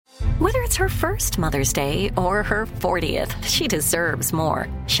Whether it's her first Mother's Day or her 40th, she deserves more.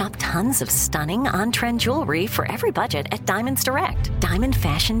 Shop tons of stunning on-trend jewelry for every budget at Diamonds Direct. Diamond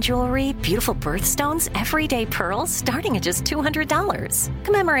fashion jewelry, beautiful birthstones, everyday pearls starting at just $200.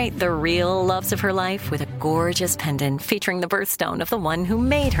 Commemorate the real loves of her life with a gorgeous pendant featuring the birthstone of the one who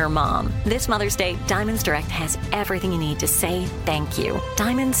made her mom. This Mother's Day, Diamonds Direct has everything you need to say thank you.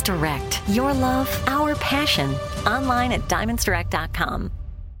 Diamonds Direct. Your love, our passion. Online at diamondsdirect.com.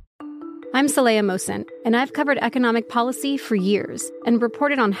 I'm Saleha Mohsen, and I've covered economic policy for years and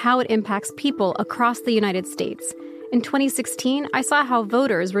reported on how it impacts people across the United States. In 2016, I saw how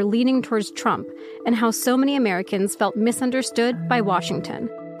voters were leaning towards Trump and how so many Americans felt misunderstood by Washington.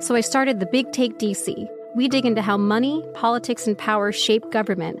 So I started The Big Take DC. We dig into how money, politics, and power shape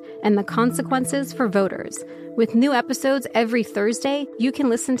government and the consequences for voters. With new episodes every Thursday, you can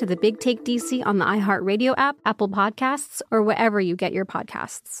listen to The Big Take DC on the iHeartRadio app, Apple Podcasts, or wherever you get your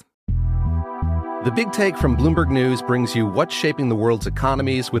podcasts. The Big Take from Bloomberg News brings you what's shaping the world's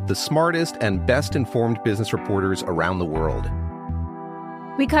economies with the smartest and best-informed business reporters around the world.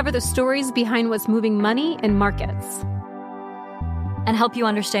 We cover the stories behind what's moving money and markets. And help you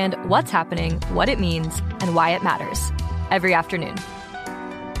understand what's happening, what it means, and why it matters. Every afternoon.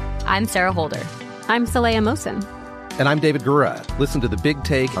 I'm Sarah Holder. I'm Saleha Mohsen. And I'm David Gura. Listen to The Big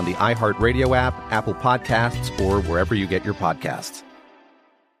Take on the iHeartRadio app, Apple Podcasts, or wherever you get your podcasts.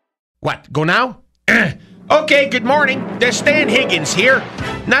 What, go now? Okay, good morning. There's Stan Higgins here.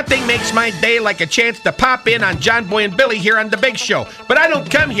 Nothing makes my day like a chance to pop in on John Boy and Billy here on The Big Show. But I don't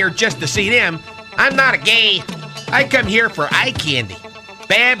come here just to see them. I'm not a gay. I come here for eye candy.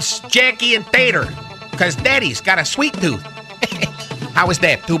 Babs, Jackie, and Tater. Because Daddy's got a sweet tooth. How was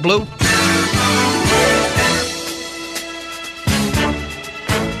that? Too blue?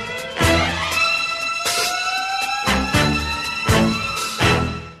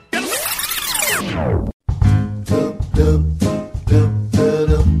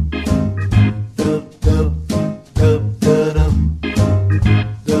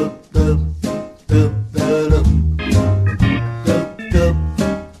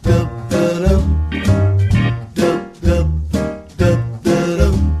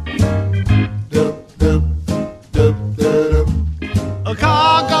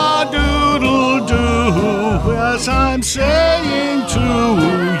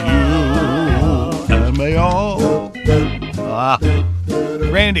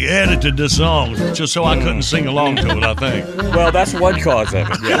 Randy edited the song just so I couldn't sing along to it, I think. Well, that's one cause of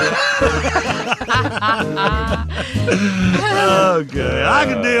it, yeah. Okay, I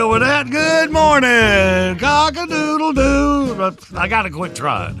can deal with that. Good morning, cock-a-doodle-doo. I got to quit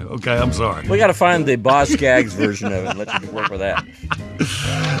trying. Okay, I'm sorry. We got to find the Boz Scaggs version of it and let you work with that.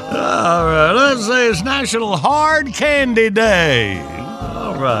 All right, let's say it's National Hard Candy Day.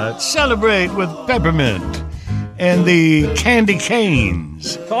 All right, celebrate with peppermint and the candy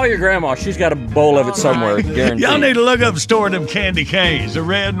canes. Call your grandma. She's got a bowl of it somewhere, guaranteed. Y'all need to look up store them candy canes. The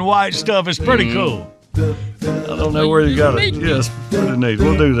red and white stuff is pretty cool. I don't know where you got it. Yes, pretty neat.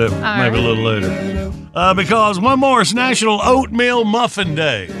 We'll do that maybe a little later. Because one more, it's National Oatmeal Muffin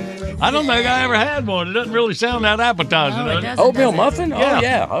Day. I don't think I ever had one. It doesn't really sound that appetizing, does it? Oatmeal muffin? Yeah. Oh,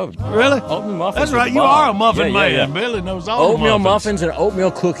 yeah. Oh, really? Oatmeal muffins. That's right. You are a muffin man. Billy knows all oatmeal the muffins and oatmeal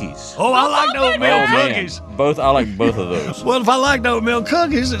cookies. Oh, I like the oatmeal cookies. Man. I like both of those. Well, if I like the oatmeal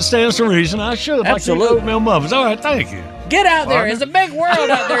cookies, it stands to reason I should. Absolutely. Like the oatmeal muffins. All right, thank you. Get out there. It's a big world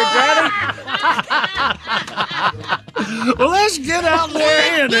out there, Johnny. Well, let's get out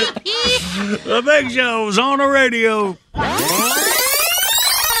there in it. The Big Show's on the radio.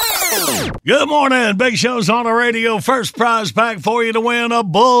 Good morning. Big Show's on the radio. First prize pack for you to win a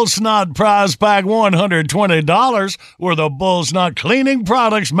Bull Snot prize pack, $120 worth of Bull Snot cleaning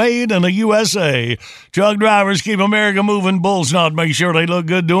products made in the USA. Truck drivers keep America moving. Bull Snot. Make sure they look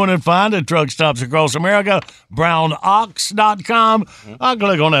good doing it fine at truck stops across America. BrownOx.com. I'll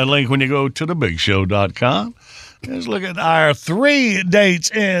click on that link when you go to thebigshow.com. Let's look at our 3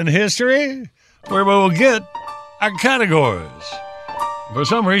 dates in history where we will get our categories. For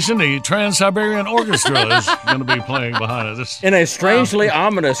some reason, the Trans-Siberian Orchestra is going to be playing behind us. In a strangely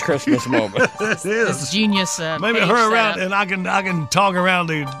ominous Christmas moment. This genius. Maybe hurry around, and I can talk around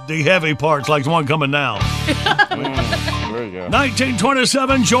the heavy parts like the one coming down. There you go.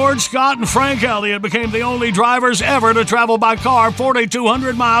 1927, George Scott and Frank Elliott became the only drivers ever to travel by car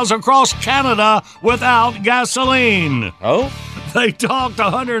 4,200 miles across Canada without gasoline. Oh? They talked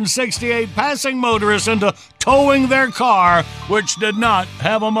 168 passing motorists into towing their car, which did not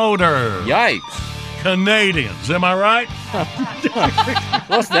have a motor. Yikes. Canadians, am I right?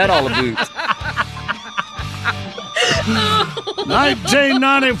 What's that all about?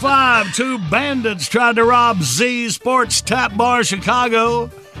 1995, two bandits tried to rob Z Sports Tap Bar Chicago,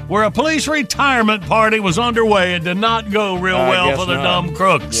 where a police retirement party was underway and did not go real well for the dumb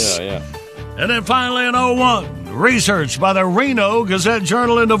crooks. Yeah. And then finally in 01, research by the Reno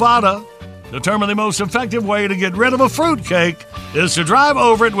Gazette-Journal in Nevada determined the most effective way to get rid of a fruitcake is to drive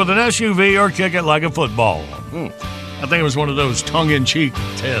over it with an SUV or kick it like a football. I think it was one of those tongue-in-cheek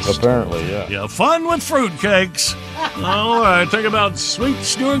tests. Apparently, yeah. Yeah, fun with fruitcakes. All right, think about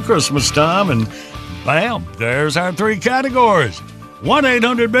sweets during Christmas time, and bam, there's our three categories.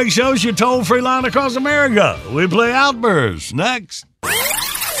 1-800-BIG-SHOW, your toll-free line across America. We play Outbursts next.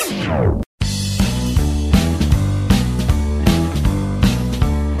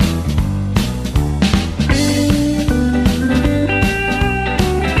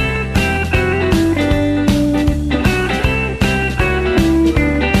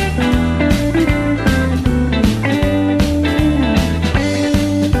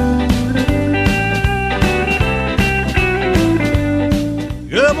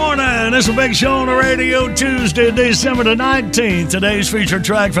 It's a Big Show on the radio, Tuesday, December the 19th. Today's featured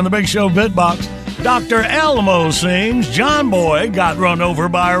track from the Big Show Bitbox. Dr. Elmo sings, John Boy got run over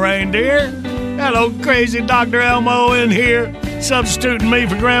by a reindeer. Hello, crazy Dr. Elmo in here, substituting me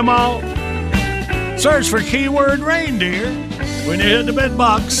for Grandma. Search for keyword reindeer when you hit the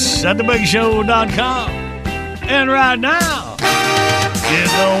Bitbox at thebigshow.com. And right now,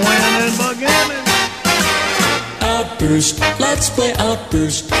 it's the winning beginning. Outburst, let's play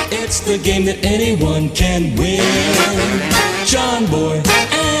Outburst. It's the game that anyone can win. John Boy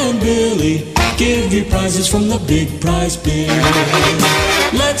and Billy give you prizes from the big prize bin.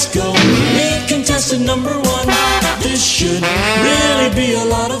 Let's go, meet contestant number one. This should really be a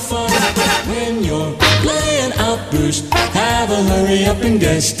lot of fun. When you're playing Outburst, have a hurry up and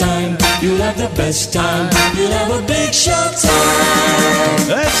guess time. You'll have the best time. You'll have a big show time.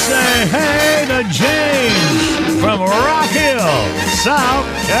 Let's say hey to James from Rock Hill, South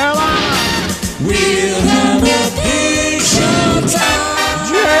Carolina. We'll have a big show time.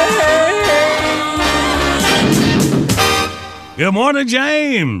 Good morning,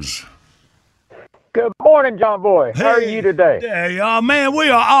 James. Good morning, John Boy. How are you today? There you are, man. We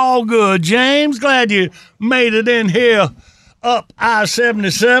are all good, James. Glad you made it in here up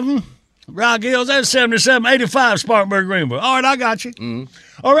I-77. Rock Hills, that's 7785 Spartanburg, Greenville. All right, I got you.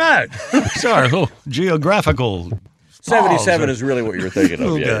 All right. Sorry, a little geographical. 77 is really what you were thinking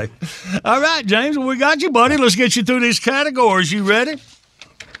of. Okay. Yeah. All right, James, we got you, buddy. Let's get you through these categories. You ready?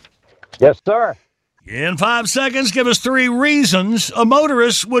 Yes, sir. In 5 seconds, give us 3 reasons a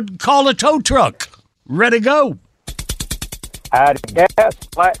motorist would call a tow truck. Ready, go. Out of gas,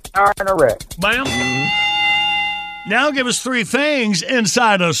 flat tire, and a wreck. Bam. Now give us 3 things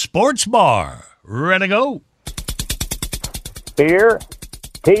inside a sports bar. Ready, go. Beer,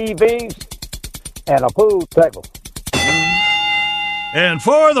 TVs, and a pool table. And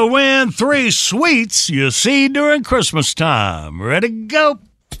for the win, 3 sweets you see during Christmas time. Ready, go.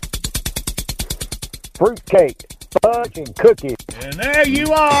 Fruitcake, fudge, and cookies. And there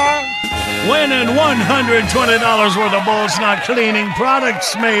you are, winning $120 worth of Bull Snot cleaning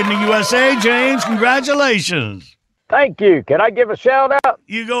products made in the USA. James, congratulations. Thank you. Can I give a shout out?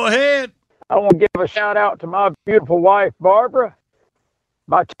 You go ahead. I want to give a shout out to my beautiful wife, Barbara,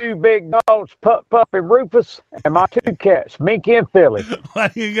 my 2 big dogs, Pup and Rufus, and my 2 cats, Minky and Philly.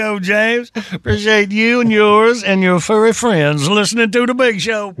 There you go, James. Appreciate you and yours and your furry friends listening to The Big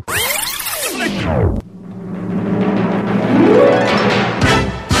Show.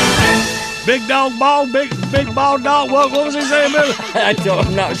 Big dog ball, big ball dog. What was he saying, Billy?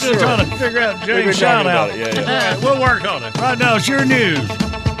 I'm not sure. Just trying to figure out James' shout out. Yeah. All right, we'll work on it. Right now, it's your news.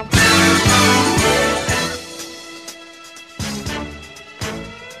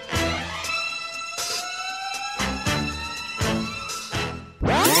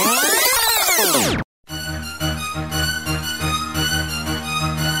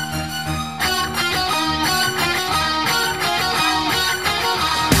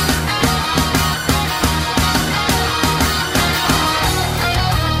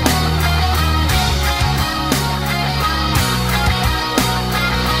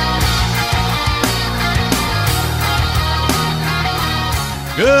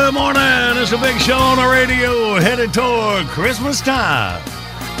 Good morning. It's a Big Show on the radio headed toward Christmas time.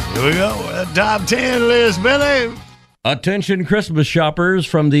 Here we go. Top 10 list, Billy. Attention Christmas shoppers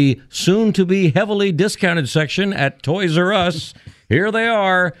from the soon-to-be heavily discounted section at Toys R Us. Here they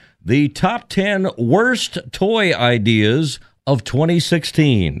are, the top 10 worst toy ideas of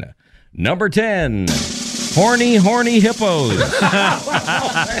 2016. Number 10, horny hippos.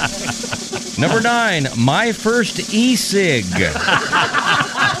 Number 9, My First E-Cig.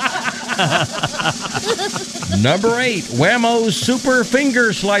 Number 8, Whammo's Super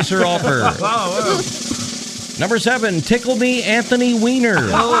Finger Slicer offer. Number 7, Tickle Me Anthony Weiner.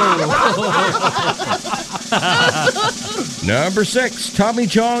 Number 6, Tommy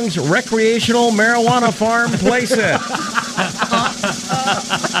Chong's Recreational Marijuana Farm Playset.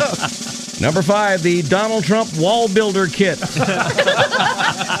 Number 5, the Donald Trump Wall Builder Kit.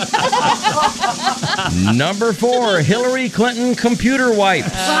 Number 4, Hillary Clinton Computer Wipes.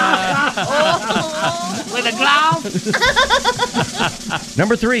 With a glove?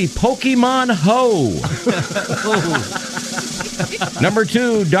 Number 3, Pokemon Ho. Number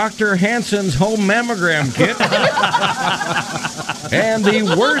 2, Dr. Hanson's Home Mammogram Kit. And the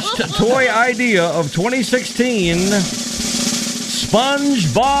worst toy idea of 2016,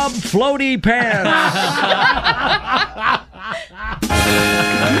 SpongeBob Floaty Pants.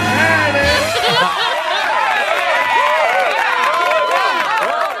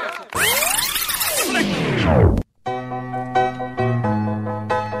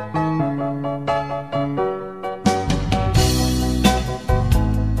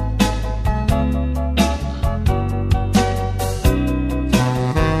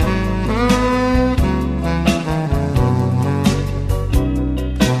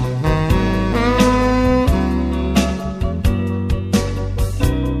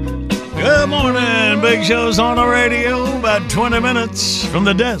 Big Show's on the radio. About 20 minutes from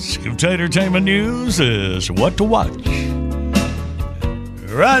the desk of Tatertainment News is What to Watch.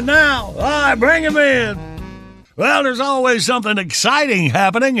 Right now, all right, bring him in. Well, there's always something exciting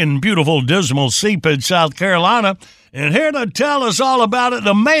happening in beautiful, dismal Seepage, South Carolina. And here to tell us all about it,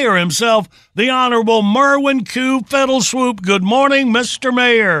 the mayor himself, the Honorable Merwin Q. Fiddleswoop. Good morning, Mr.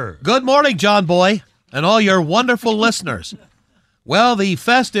 Mayor. Good morning, John Boy, and all your wonderful listeners. Well, the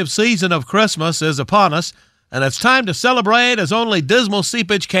festive season of Christmas is upon us, and it's time to celebrate as only dismal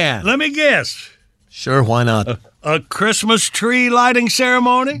Seepage can. Let me guess. Sure, why not? A Christmas tree lighting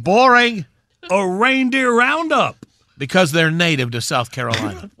ceremony? Boring. A reindeer roundup? Because they're native to South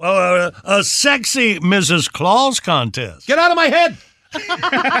Carolina. A sexy Mrs. Claus contest? Get out of my head!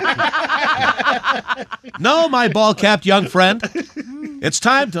 No, my ball-capped young friend. It's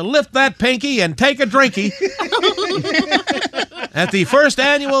time to lift that pinky and take a drinky at the first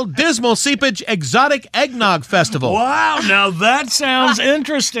annual Dismal Seepage Exotic Eggnog Festival. Wow, now that sounds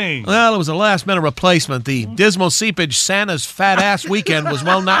interesting. Well, it was a last-minute replacement. The Dismal Seepage Santa's Fat Ass Weekend was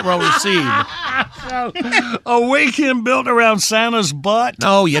not well received. A weekend built around Santa's butt?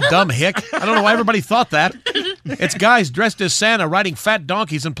 No, you dumb hick. I don't know why everybody thought that. It's guys dressed as Santa riding fat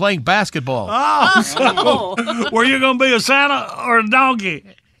donkeys and playing basketball. Oh, so were you going to be a Santa or a donkey?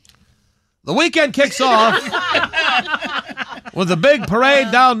 The weekend kicks off with a big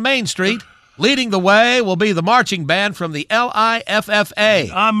parade down Main Street. Leading the way will be the marching band from the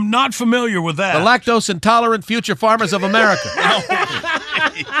LIFFA. I'm not familiar with that. The Lactose Intolerant Future Farmers of America.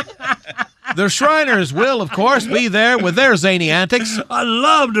 The Shriners will, of course, be there with their zany antics. I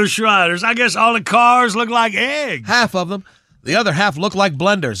love the Shriners. I guess all the cars look like eggs. Half of them. The other half look like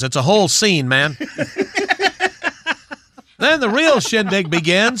blenders. It's a whole scene, man. Then the real shindig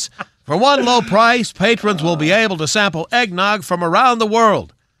begins. For one low price, patrons will be able to sample eggnog from around the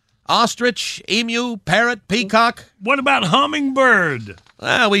world. Ostrich, emu, parrot, peacock. What about hummingbird?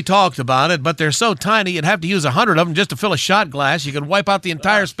 Well, we talked about it, but they're so tiny you'd have to use 100 of them just to fill a shot glass. You could wipe out the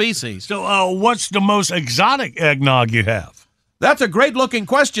entire species. So what's the most exotic eggnog you have? That's a great-looking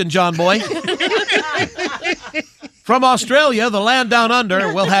question, John Boy. From Australia, the land down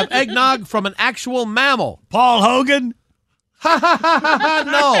under, will have eggnog from an actual mammal. Paul Hogan? Ha ha ha ha ha,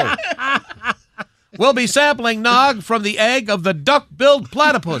 no. We'll be sampling nog from the egg of the duck-billed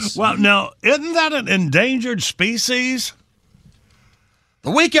platypus. Well, now, isn't that an endangered species?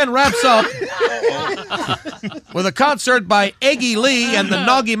 The weekend wraps up with a concert by Eggy Lee and the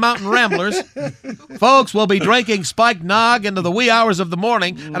Noggy Mountain Ramblers. Folks will be drinking spiked nog into the wee hours of the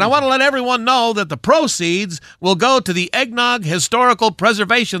morning, and I want to let everyone know that the proceeds will go to the Eggnog Historical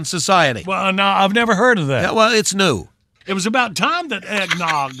Preservation Society. Well, no, I've never heard of that. Yeah, well, it's new. It was about time that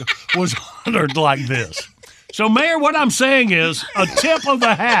eggnog was honored like this. So, Mayor, what I'm saying is a tip of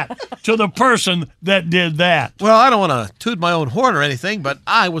the hat to the person that did that. Well, I don't want to toot my own horn or anything, but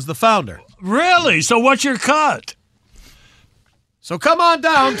I was the founder. Really? So what's your cut? So come on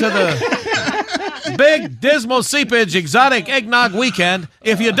down to the big Dismal Seepage Exotic Eggnog Weekend.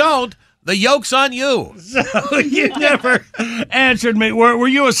 If you don't, the yoke's on you. So you never answered me. Were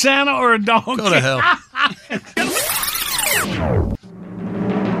you a Santa or a donkey? Go to hell.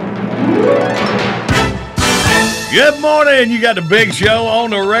 Good morning. You got the big show on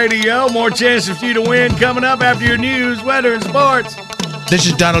the radio. More chances for you to win coming up after your news, weather, and sports. This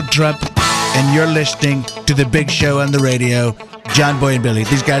is Donald Trump, and you're listening to the big show on the radio. John Boy and Billy.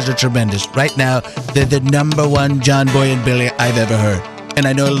 These guys are tremendous. Right now, they're the number one John Boy and Billy I've ever heard. And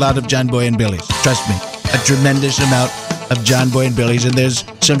I know a lot of John Boy and Billies. Trust me. A tremendous amount of John Boy and Billies. And there's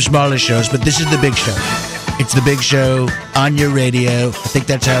some smaller shows, but this is the big show. It's the big show on your radio. I think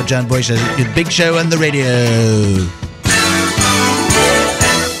that's how John Boy says it. The big show on the radio.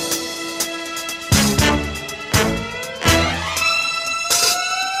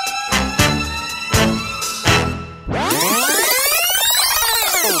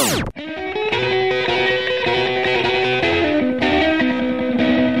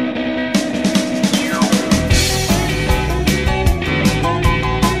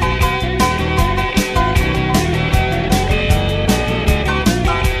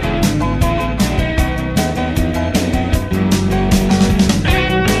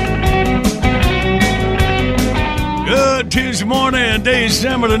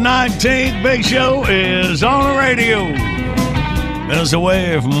 December the 19th, Big Show is on the radio. And it's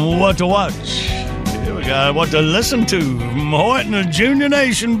away from what to watch. Here we got what to listen to from Hoyt and the Junior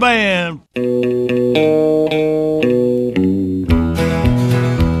Nation Band.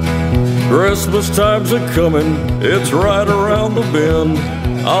 Christmas time's a-coming, it's right around the bend.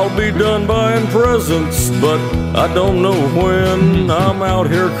 I'll be done buying presents, but I don't know when. I'm out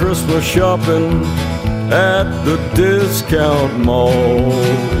here Christmas shopping at the discount mall.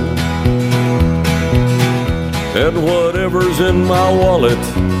 And whatever's in my wallet,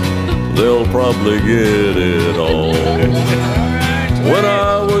 they'll probably get it all. When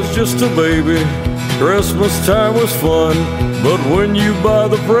I was just a baby, Christmas time was fun. But when you buy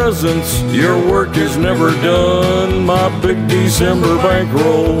the presents, your work is never done. My big December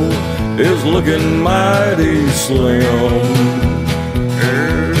bankroll is looking mighty slim.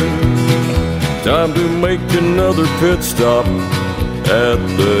 Time to make another pit stop at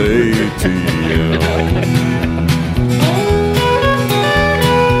the ATM.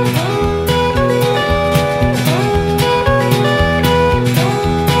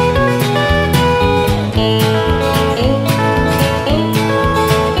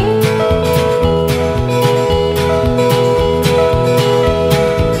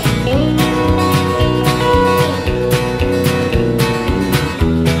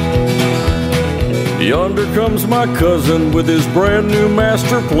 Yonder comes my cousin with his brand new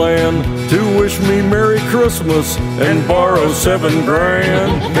master plan to wish me Merry Christmas and borrow $7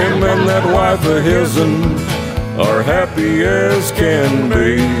 grand. Him and that wife of his'n are happy as can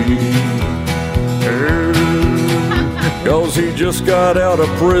be, 'cause he just got out of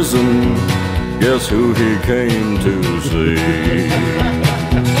prison. Guess who he came to see?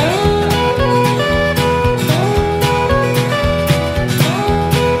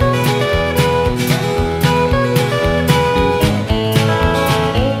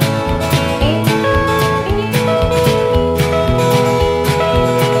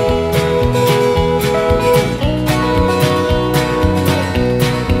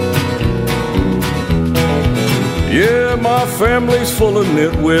 Family's full of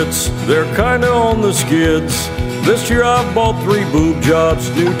nitwits, they're kinda on the skids. This year I've bought 3 boob jobs,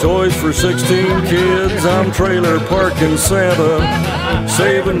 new toys for 16 kids. I'm trailer parking Santa,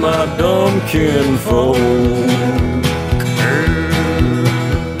 saving my dumb kinfolk.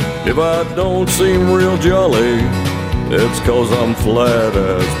 If I don't seem real jolly, it's 'cause I'm flat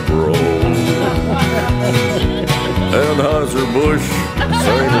as broke. Anheuser-Busch,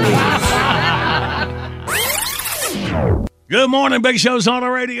 St. Louis. Good morning, Big Show's on the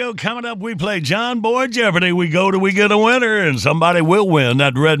radio. Coming up, we play John Boy Jeopardy. We go till we get a winner, and somebody will win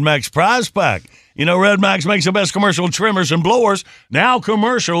that Red Max prize pack. You know, Red Max makes the best commercial trimmers and blowers. Now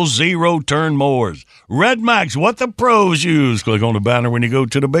commercial zero-turn mowers. Red Max, what the pros use. Click on the banner when you go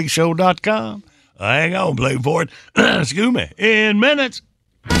to thebigshow.com. Hang on, play for it. Excuse me. In minutes.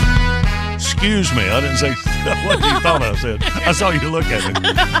 Excuse me. I didn't say what you thought I said. I saw you look at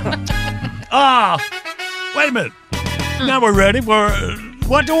me. Wait a minute. Now we're ready for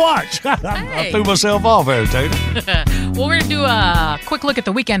what to watch. I threw myself off there, Tater. Well, we're going to do a quick look at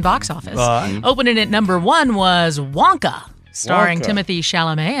the weekend box office. Opening at number 1 was Wonka, starring Timothy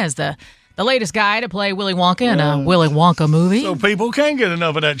Chalamet as the latest guy to play Willy Wonka in a Willy Wonka movie. So people can't get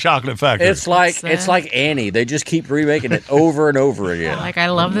enough of that chocolate factory. It's like Annie. They just keep remaking it over and over again. I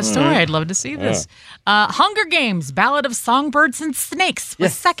love this story. I'd love to see this. Hunger Games, Ballad of Songbirds and Snakes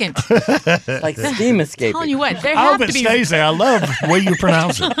was second. Like steam escaping. Telling you what, there I have hope to it be. stays there. I love the way you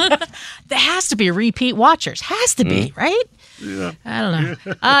pronounce it. There has to be repeat watchers. Has to be, right? I don't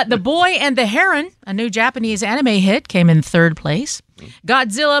know. The Boy and the Heron, a new Japanese anime hit, came in third place.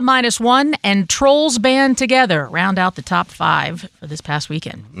 Godzilla -1 and Trolls Band Together round out the top 5 for this past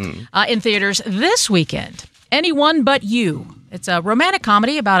weekend. In theaters this weekend, Anyone But You. It's a romantic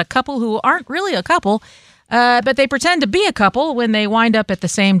comedy about a couple who aren't really a couple, but they pretend to be a couple when they wind up at the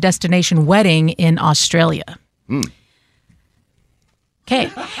same destination wedding in Australia. Okay.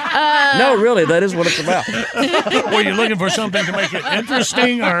 No, really, that is what it's about. Were you looking for something to make it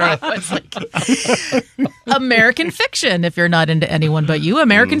interesting? Or American Fiction, if you're not into Anyone But You.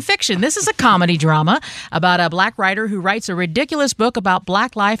 American Fiction. This is a comedy drama about a black writer who writes a ridiculous book about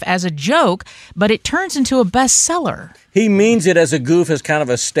black life as a joke, but it turns into a bestseller. He means it as a goof, as kind of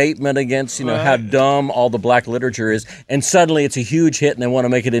a statement against, how dumb all the black literature is, and suddenly it's a huge hit, and they want to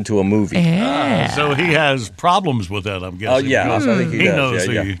make it into a movie. Yeah. So he has problems with that, I'm guessing. Oh, yeah. I think he does. knows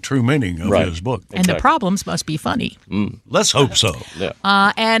the true meaning of his book. And the problems must be funny. Let's hope so. Yeah.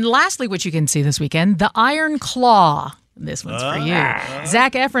 And lastly, what you can see this weekend, The Iron Claw. This one's for you.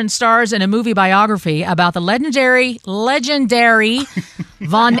 Zac Efron stars in a movie biography about the legendary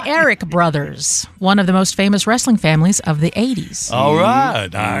Von Erich brothers, one of the most famous wrestling families of the 80s. All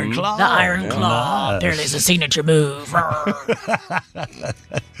right, Iron Claw. The Iron Claw. Apparently it's a signature move.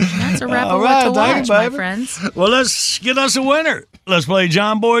 That's a wrap of what to watch, my friends. Well, let's get us a winner. Let's play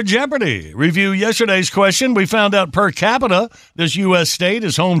John Boy Jeopardy. Review yesterday's question. We found out per capita, this U.S. state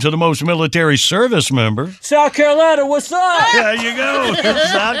is home to the most military service members. South Carolina, what's up? There you go,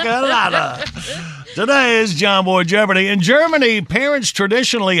 South Carolina. Today is John Boy Jeopardy. In Germany, parents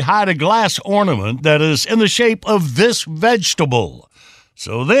traditionally hide a glass ornament that is in the shape of this vegetable.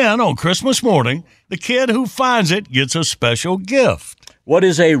 So then, on Christmas morning, the kid who finds it gets a special gift. What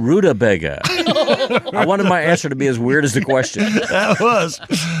is a rutabaga? I wanted my answer to be as weird as the question. That was.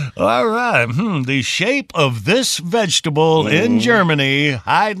 All right. The shape of this vegetable in Germany,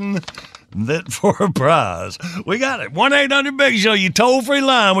 hiding that for a prize. We got it. 1-800-BIG-SHOW, you toll-free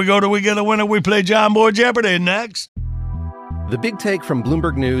line. We get a winner. We play John Boy Jeopardy next. The Big Take from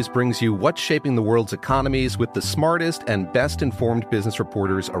Bloomberg News brings you what's shaping the world's economies with the smartest and best-informed business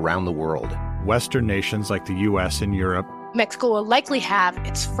reporters around the world. Western nations like the U.S. and Europe. Mexico will likely have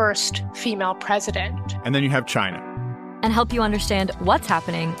its first female president. And then you have China. And help you understand what's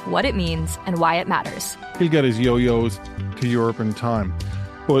happening, what it means, and why it matters. He'll get his yo-yos to Europe in time.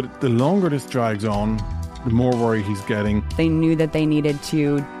 But the longer this drags on, the more worry he's getting. They knew that they needed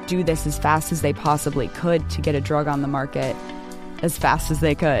to do this as fast as they possibly could to get a drug on the market as fast as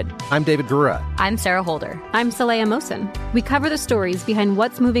they could. I'm David Gura. I'm Sarah Holder. I'm Saleha Mohsen. We cover the stories behind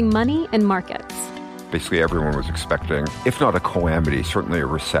what's moving money and markets. Basically, everyone was expecting, if not a calamity, certainly a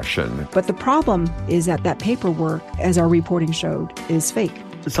recession. But the problem is that paperwork, as our reporting showed, is fake.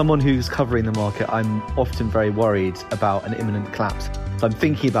 As someone who's covering the market, I'm often very worried about an imminent collapse. So I'm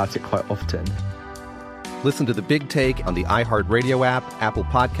thinking about it quite often. Listen to The Big Take on the iHeartRadio app, Apple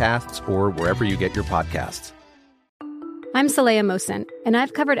Podcasts, or wherever you get your podcasts. I'm Saleha Mohsen, and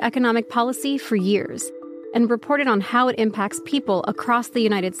I've covered economic policy for years and reported on how it impacts people across the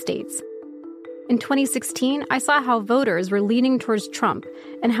United States. In 2016, I saw how voters were leaning towards Trump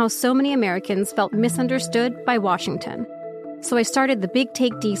and how so many Americans felt misunderstood by Washington. So I started The Big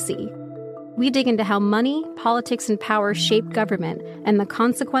Take DC. We dig into how money, politics, and power shape government and the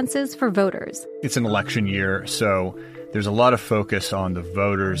consequences for voters. It's an election year, so there's a lot of focus on the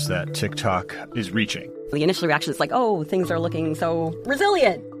voters that TikTok is reaching. The initial reaction is like, oh, things are looking so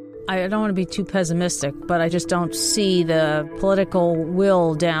resilient. I don't want to be too pessimistic, but I just don't see the political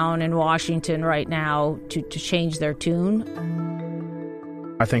will down in Washington right now to change their tune.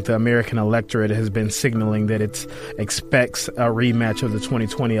 I think the American electorate has been signaling that it expects a rematch of the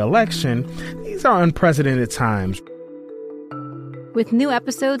 2020 election. These are unprecedented times. With new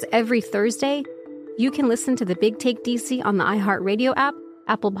episodes every Thursday, you can listen to The Big Take DC on the iHeartRadio app,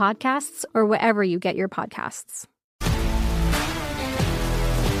 Apple Podcasts, or wherever you get your podcasts.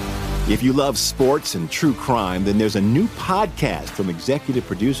 If you love sports and true crime, then there's a new podcast from executive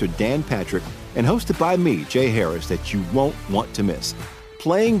producer Dan Patrick and hosted by me, Jay Harris, that you won't want to miss.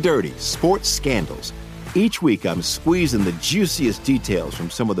 Playing Dirty: Sports Scandals. Each week, I'm squeezing the juiciest details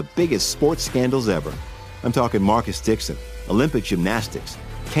from some of the biggest sports scandals ever. I'm talking Marcus Dixon, Olympic gymnastics,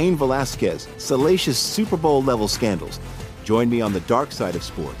 Cain Velasquez, salacious Super Bowl-level scandals. Join me on the dark side of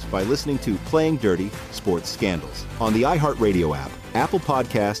sports by listening to Playing Dirty: Sports Scandals on the iHeartRadio app, Apple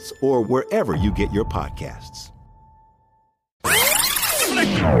Podcasts, or wherever you get your podcasts.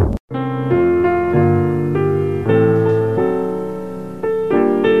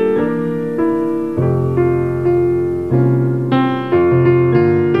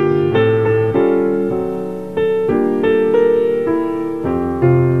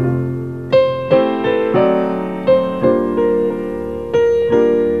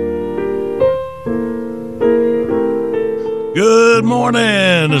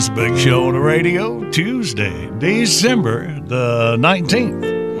 It's the Big Show on the radio, Tuesday, December the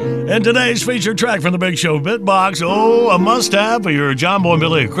 19th. And today's featured track from the Big Show Bitbox, a must-have for your John Boy and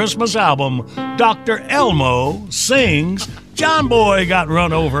Billy Christmas album, Dr. Elmo sings John Boy Got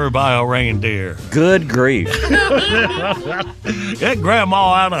Run Over by a Reindeer. Good grief. Get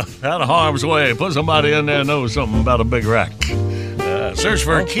Grandma out of harm's way. Put somebody in there who knows something about a big wreck. Search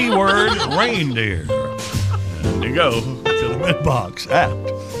for keyword reindeer. And you go to the Bitbox at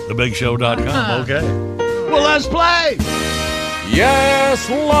thebigshow.com. Okay. Well, let's play. Yes,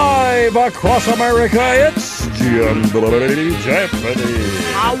 live across America, it's Jeopardy!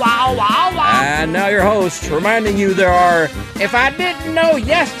 And now your host, reminding you there are, if I didn't know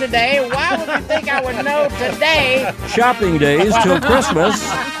yesterday, why would you think I would know today? Shopping days till Christmas.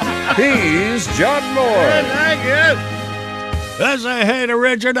 He's John Moore. Thank you. Let's say hey to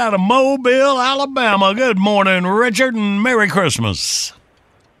Richard out of Mobile, Alabama. Good morning, Richard, and Merry Christmas.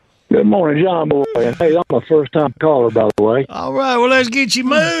 Good morning, John Boy. Hey, I'm a first-time caller, by the way. All right, well, let's get you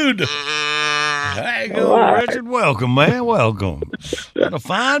moved. There you go, right. Richard. Welcome, man. Welcome. Got a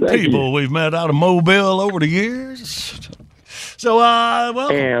fine people we've met out of Mobile over the years. So,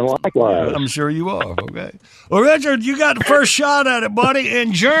 welcome. And likewise. I'm sure you are, okay. Well, Richard, you got the first shot at it, buddy.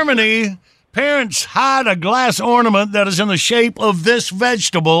 In Germany, parents hide a glass ornament that is in the shape of this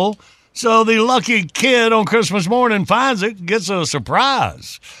vegetable, so the lucky kid on Christmas morning finds it, gets a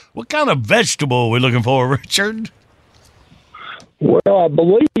surprise. What kind of vegetable are we looking for, Richard? Well, I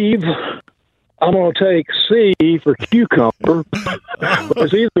believe I'm going to take C for cucumber.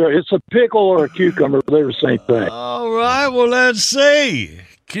 It's a pickle or a cucumber. They're the same thing. All right, well, let's see.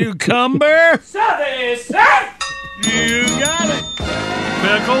 Cucumber. You got it.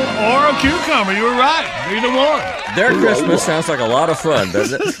 Pickle or a cucumber. You were right. Either one. Their Christmas sounds like a lot of fun,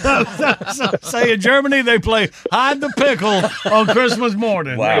 doesn't it? Say in Germany they play hide the pickle on Christmas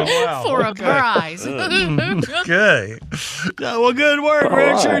morning. Wow. For a prize. Okay. Well, good work,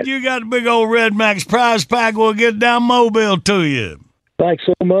 Richard. Right. You got a big old Red Max prize pack. We'll get down Mobile to you. Thanks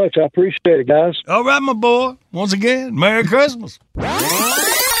so much. I appreciate it, guys. All right, my boy. Once again, Merry Christmas.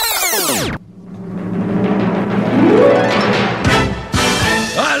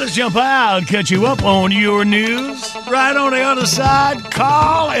 All right, let's jump out and catch you up on your news. Right on the other side,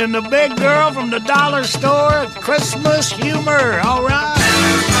 Carl and the big girl from the dollar store, Christmas humor. All right.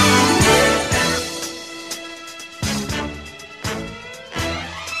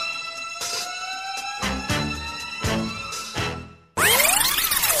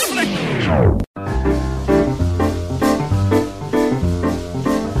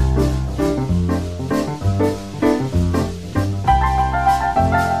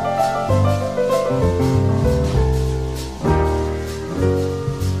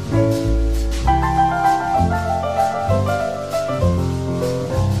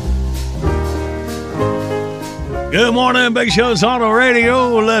 Good morning, Big Show's on the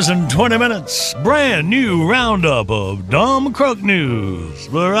radio. Less than 20 minutes. Brand new roundup of dumb crook news.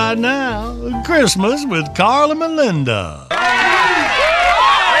 But right now, Christmas with Carl and Melinda.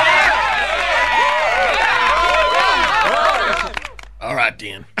 All right,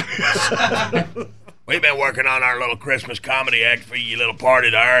 then. We've been working on our little Christmas comedy act for you little party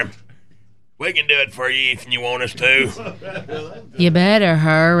there. We can do it for you if you want us to. You better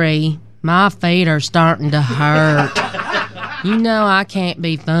hurry. My feet are starting to hurt. You know I can't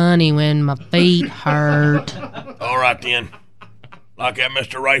be funny when my feet hurt. All right, then. Like that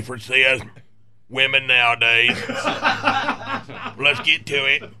Mr. Rayford says, women nowadays. Let's get to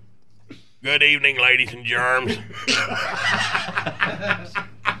it. Good evening, ladies and germs.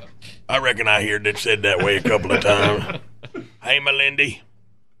 I reckon I heard it said that way a couple of times. Hey, Melindy,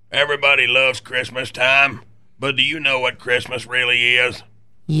 everybody loves Christmas time, but do you know what Christmas really is?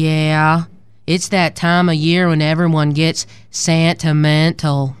 Yeah, it's that time of year when everyone gets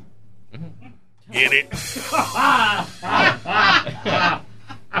sentimental. Get it?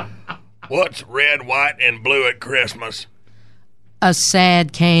 What's red, white, and blue at Christmas? A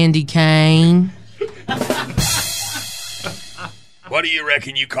sad candy cane. What do you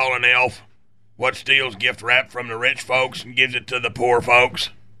reckon you call an elf? What steals gift wrap from the rich folks and gives it to the poor folks?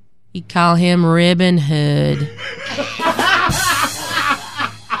 You call him Ribbon Hood.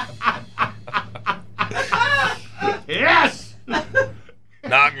 Yes!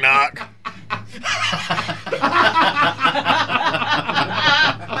 Knock, knock.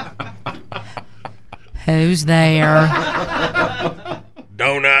 Who's there?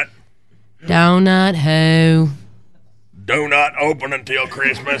 Donut. Donut who? Donut open until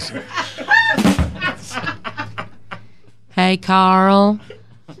Christmas. Hey, Carl.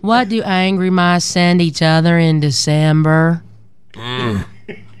 What do angry mice send each other in December?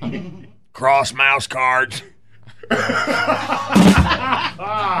 Cross mouse cards.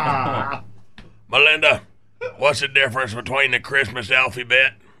 Melinda, what's the difference between the Christmas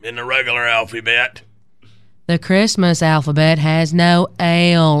alphabet and the regular alphabet? The Christmas alphabet has no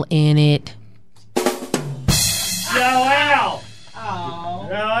L in it. No L. Oh.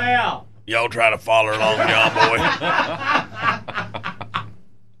 No L. Y'all try to follow along, John boy.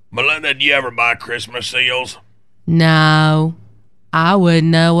 Melinda, do you ever buy Christmas seals? No, I wouldn't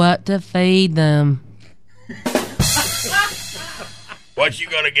know what to feed them. What you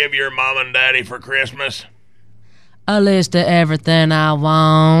gonna give your mom and daddy for Christmas? A list of everything I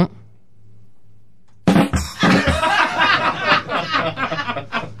want.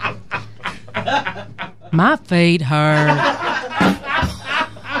 My feet hurt.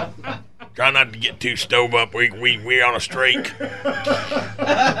 Try not to get too stove up. We on a streak.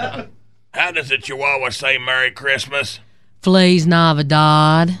 How does the Chihuahua say Merry Christmas? Feliz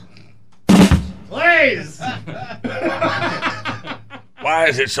Navidad. Please. Why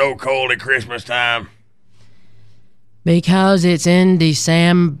is it so cold at Christmas time? Because it's in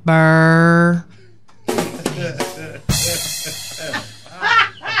December.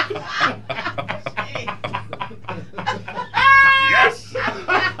 Yes!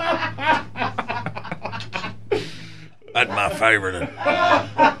 That's my favorite.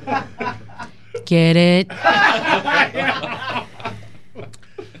 Get it?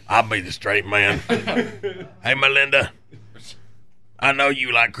 I'll be the straight man. Hey, Melinda. I know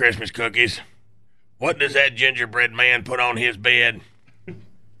you like Christmas cookies. What does that gingerbread man put on his bed?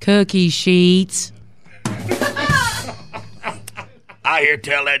 Cookie sheets. I hear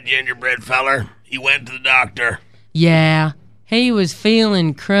tell that gingerbread feller he went to the doctor. Yeah, he was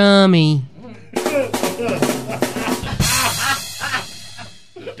feeling crummy.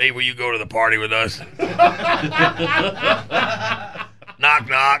 Steve, will you go to the party with us? Knock,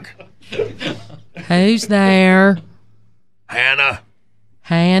 knock. Who's there? Hannah.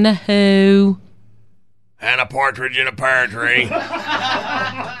 Hannah who? Hannah Partridge in a pear tree.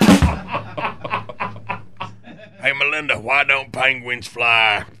 Hey, Melinda, why don't penguins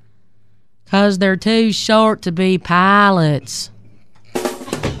fly? 'Cause they're too short to be pilots.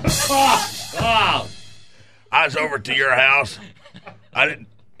 I was over to your house. I didn't...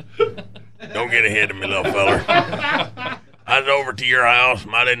 Don't get ahead of me, little feller. I was over to your house.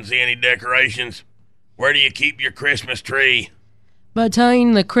 I didn't see any decorations. Where do you keep your Christmas tree?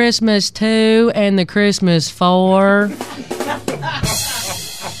 Between the Christmas 2 and the Christmas 4.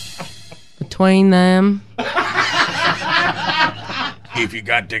 Between them. If you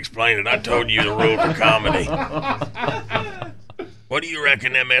got to explain it, I told you the rules of comedy. What do you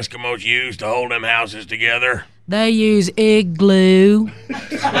reckon them Eskimos use to hold them houses together? They use igloo.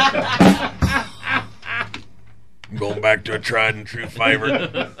 I'm going back to a tried and true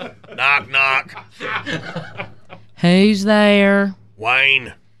favorite. Knock, knock. Who's there?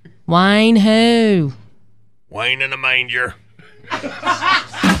 Wayne. Wayne who? Wayne in a manger.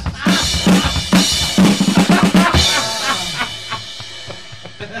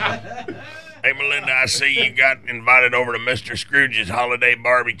 Hey, Melinda, I see you got invited over to Mr. Scrooge's holiday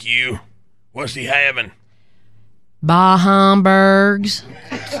barbecue. What's he having? Bah Hamburgs.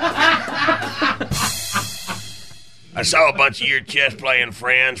 I saw a bunch of your chess-playing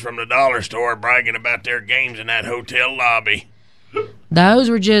friends from the dollar store bragging about their games in that hotel lobby. Those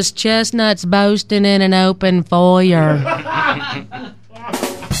were just chestnuts boasting in an open foyer.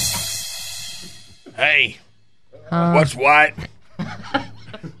 Hey, what's white?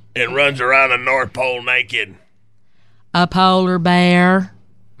 It runs around the North Pole naked. A polar bear.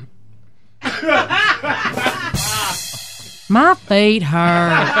 My feet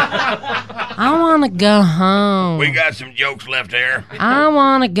hurt. I want to go home. We got some jokes left here. I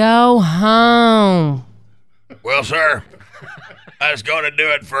want to go home. Well, sir, that's going to do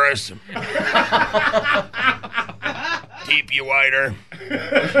it for us. Keep you whiter.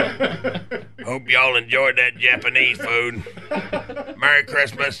 Hope y'all enjoyed that Japanese food. Merry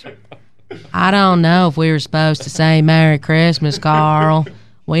Christmas. I don't know if we were supposed to say Merry Christmas, Carl.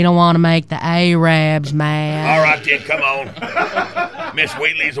 We don't want to make the Arabs mad. All right, then, come on. Miss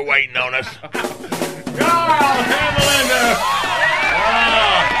Wheatley's waiting on us. Carl, hey, Melinda.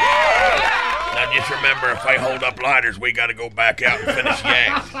 Now, just remember, if they hold up lighters, we got to go back out and finish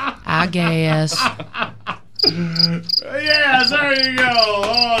yak. I guess. Yes, there you go.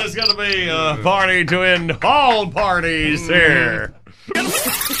 Oh, it's going to be a party to end all parties here.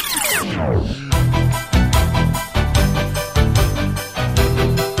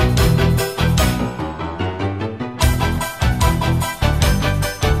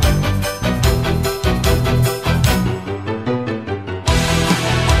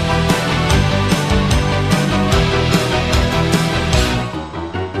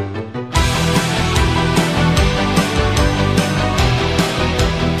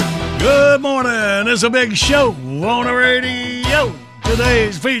 It's a big show on the radio.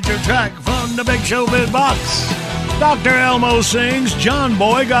 Today's feature track from the Big Show Bid Box. Dr. Elmo sings John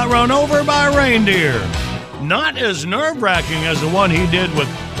Boy got run over by a reindeer. Not as nerve-wracking as the one he did with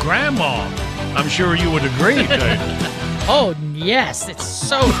Grandma. I'm sure you would agree, Dave. Oh, yes. It's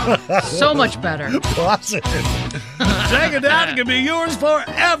so much better. Positive. Check it out. It can be yours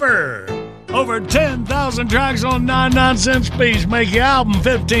forever. Over 10,000 tracks on 99 cents piece. Make your album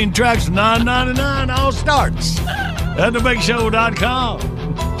 15 tracks for $9.99. All starts at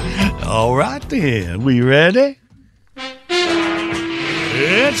thebigshow.com. All right, then. We ready?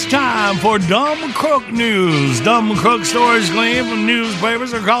 It's time for Dumb Crook News. Dumb Crook stories gleaned from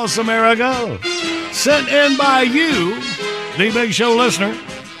newspapers across America. Sent in by you, the Big Show listener.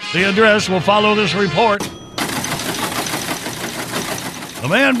 The address will follow this report. A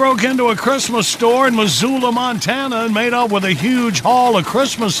man broke into a Christmas store in Missoula, Montana, and made off with a huge haul of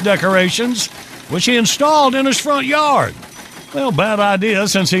Christmas decorations, which he installed in his front yard. Well, bad idea,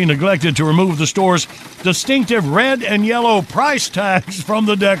 since he neglected to remove the store's distinctive red and yellow price tags from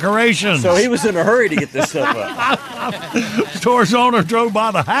the decorations. So he was in a hurry to get this stuff up. Store's owner drove by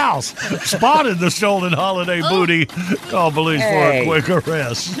the house, spotted the stolen holiday booty, called police for a quick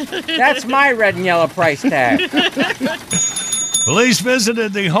arrest. That's my red and yellow price tag. Police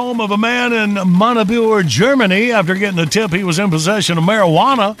visited the home of a man in Montabaur, Germany, after getting a tip he was in possession of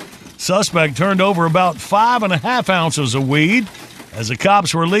marijuana. Suspect turned over about 5.5 ounces of weed. As the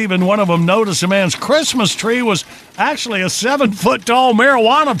cops were leaving, one of them noticed the man's Christmas tree was actually a 7-foot-tall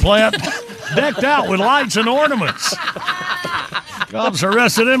marijuana plant decked out with lights and ornaments. Cops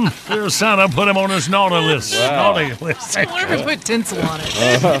arrested him. Here's Santa put him on his naughty list. Wow. Naughty list. I wonder if we put tinsel on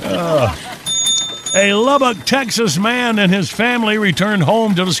it. A Lubbock, Texas man and his family returned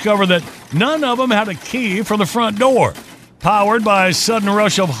home to discover that none of them had a key for the front door. Powered by a sudden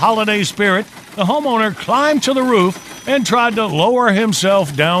rush of holiday spirit, the homeowner climbed to the roof and tried to lower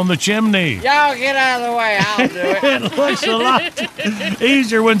himself down the chimney. Y'all get out of the way. I'll do it. It looks a lot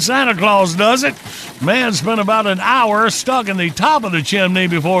easier when Santa Claus does it. Man spent about an hour stuck in the top of the chimney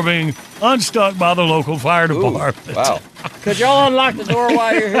before being unstuck by the local fire department. Wow. Could y'all unlock the door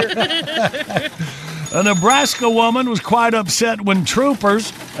while you're here? A Nebraska woman was quite upset when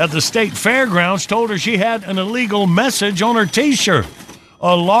troopers at the state fairgrounds told her she had an illegal message on her T-shirt.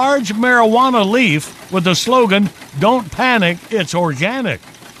 A large marijuana leaf with the slogan, "Don't panic, it's organic."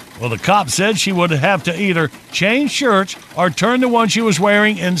 Well, the cop said she would have to either change shirts or turn the one she was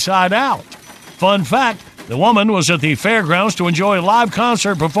wearing inside out. Fun fact, the woman was at the fairgrounds to enjoy a live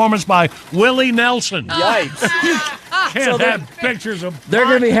concert performance by Willie Nelson. Yikes. Can't have pictures of... They're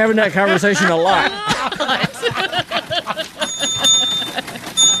going to be having that conversation a lot.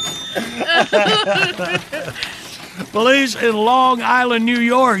 Police in Long Island, New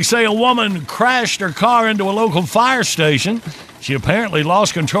York say a woman crashed her car into a local fire station. She apparently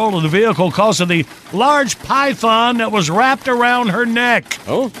lost control of the vehicle because of the large python that was wrapped around her neck.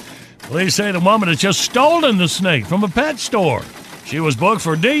 Oh. Police say the woman had just stolen the snake from a pet store. She was booked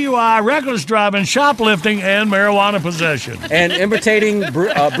for DUI, reckless driving, shoplifting, and marijuana possession. And imitating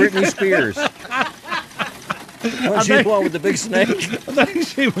Britney Spears. Wasn't she the one with the big snake? I think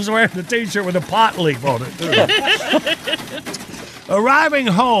she was wearing a T-shirt with a pot leaf on it, too. Arriving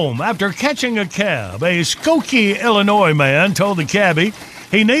home after catching a cab, a Skokie, Illinois man told the cabbie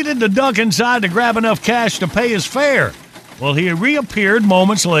he needed to duck inside to grab enough cash to pay his fare. Well, he reappeared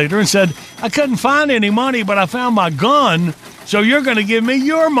moments later and said, "I couldn't find any money, but I found my gun, so you're going to give me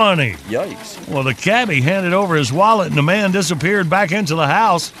your money." Yikes. Well, the cabbie handed over his wallet, and the man disappeared back into the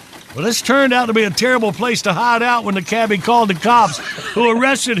house. Well, this turned out to be a terrible place to hide out when the cabbie called the cops, who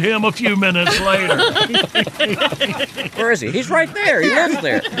arrested him a few minutes later. Where is he? He's right there. He lives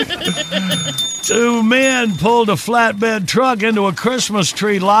there. 2 men pulled a flatbed truck into a Christmas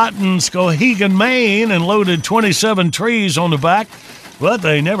tree lot in Skowhegan, Maine, and loaded 27 trees on the back. But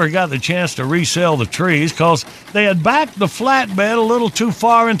they never got the chance to resell the trees because they had backed the flatbed a little too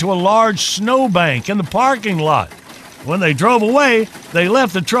far into a large snowbank in the parking lot. When they drove away, they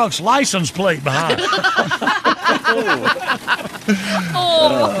left the truck's license plate behind.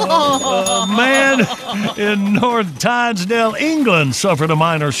 A man in North Tynesdale, England, suffered a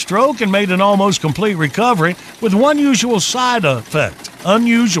minor stroke and made an almost complete recovery with one unusual side effect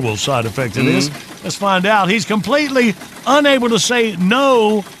it is. Let's find out. He's completely unable to say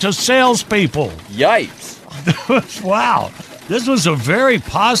no to salespeople. Yikes. Wow. This was a very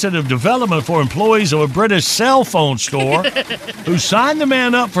positive development for employees of a British cell phone store who signed the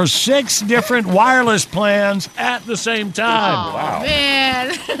man up for 6 different wireless plans at the same time. Oh, wow.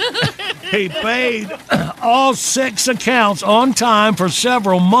 Man. He paid all 6 accounts on time for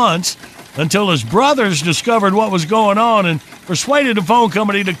several months, until his brothers discovered what was going on and persuaded the phone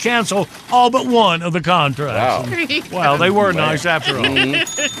company to cancel all but one of the contracts. Wow. Well, they were nice after all.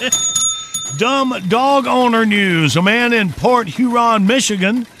 Dumb dog owner news. A man in Port Huron,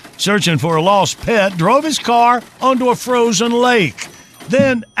 Michigan, searching for a lost pet, drove his car onto a frozen lake,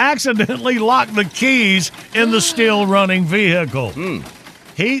 then accidentally locked the keys in the still-running vehicle.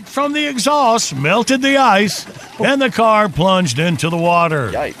 Heat from the exhaust melted the ice, and the car plunged into the water.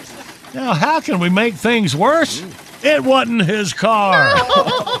 Yikes. Now, how can we make things worse? It wasn't his car.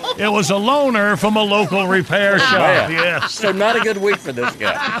 It was a loaner from a local repair shop. Man. Yes. So not a good week for this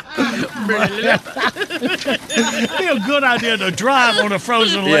guy. Be a good idea to drive on a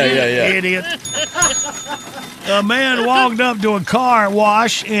frozen lake, idiot. A man walked up to a car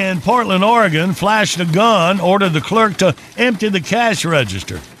wash in Portland, Oregon, flashed a gun, ordered the clerk to empty the cash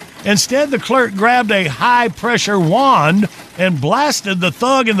register. Instead, the clerk grabbed a high-pressure wand and blasted the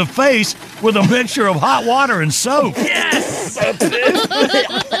thug in the face with a mixture of hot water and soap. Yes!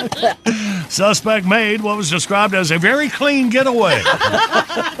 Suspect made what was described as a very clean getaway.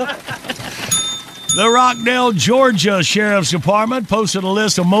 The Rockdale, Georgia Sheriff's Department posted a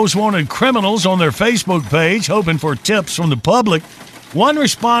list of most wanted criminals on their Facebook page, hoping for tips from the public. One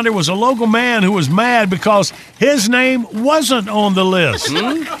responder was a local man who was mad because his name wasn't on the list.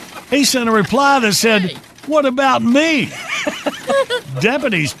 He sent a reply that said, "What about me?"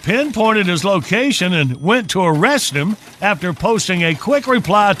 Deputies pinpointed his location and went to arrest him after posting a quick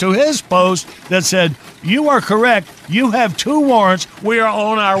reply to his post that said, "You are correct. You have 2 warrants. We are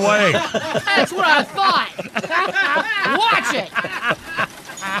on our way." That's what I thought. Watch it.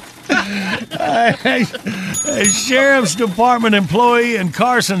 A sheriff's department employee in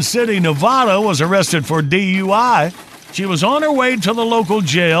Carson City, Nevada, was arrested for DUI. She was on her way to the local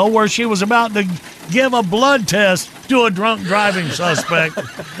jail where she was about to give a blood test to a drunk driving suspect.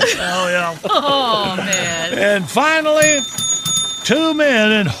 Oh, yeah. Oh, man. And finally, 2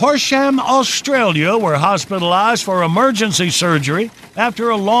 men in Horsham, Australia were hospitalized for emergency surgery after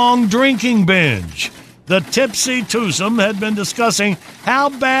a long drinking binge. The tipsy twosome had been discussing how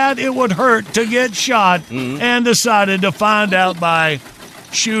bad it would hurt to get shot and decided to find out by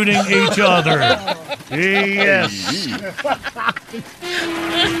shooting each other. Yes.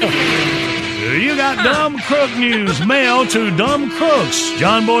 You got Dumb Crook news. Mail to Dumb Crooks,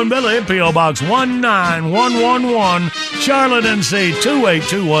 John Boy and Billy, P.O. Box 19111, Charlotte, NC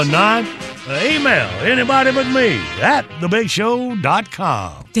 28219. Email anybody but me at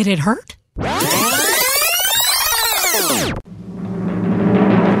thebigshow.com. Did it hurt?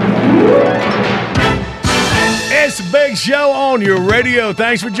 It's the Big Show on your radio.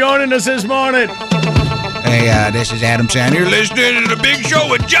 Thanks for joining us this morning. Hey, this is Adam Sandler. You're listening to the Big Show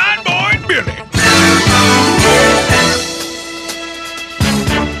with John Boy and Billy.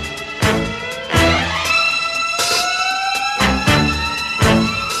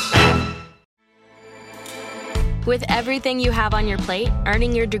 With everything you have on your plate,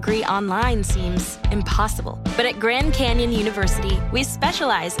 earning your degree online seems impossible. But at Grand Canyon University, we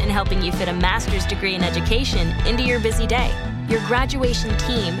specialize in helping you fit a master's degree in education into your busy day. Your graduation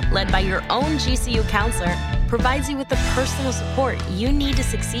team, led by your own GCU counselor, provides you with the personal support you need to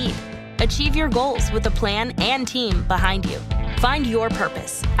succeed. Achieve your goals with a plan and team behind you. Find your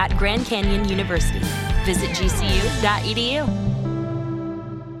purpose at Grand Canyon University. Visit gcu.edu.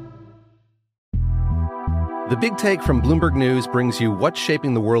 The Big Take from Bloomberg News brings you what's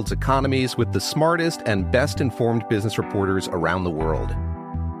shaping the world's economies with the smartest and best-informed business reporters around the world.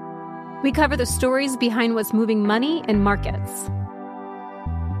 We cover the stories behind what's moving money and markets.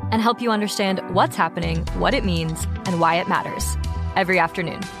 And help you understand what's happening, what it means, and why it matters. Every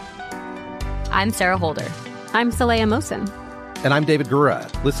afternoon. I'm Sarah Holder. I'm Saleha Mohsin. And I'm David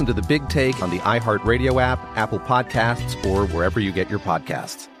Gura. Listen to The Big Take on the iHeartRadio app, Apple Podcasts, or wherever you get your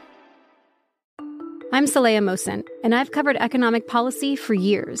podcasts. I'm Saleha Mohsin, and I've covered economic policy for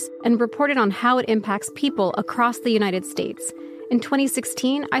years and reported on how it impacts people across the United States. In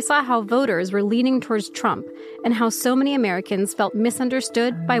 2016, I saw how voters were leaning towards Trump and how so many Americans felt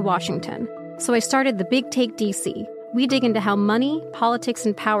misunderstood by Washington. So I started The Big Take DC. We dig into how money, politics,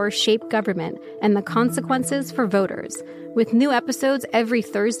 and power shape government and the consequences for voters. With new episodes every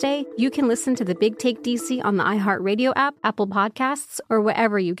Thursday, you can listen to The Big Take DC on the iHeartRadio app, Apple Podcasts, or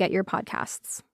wherever you get your podcasts.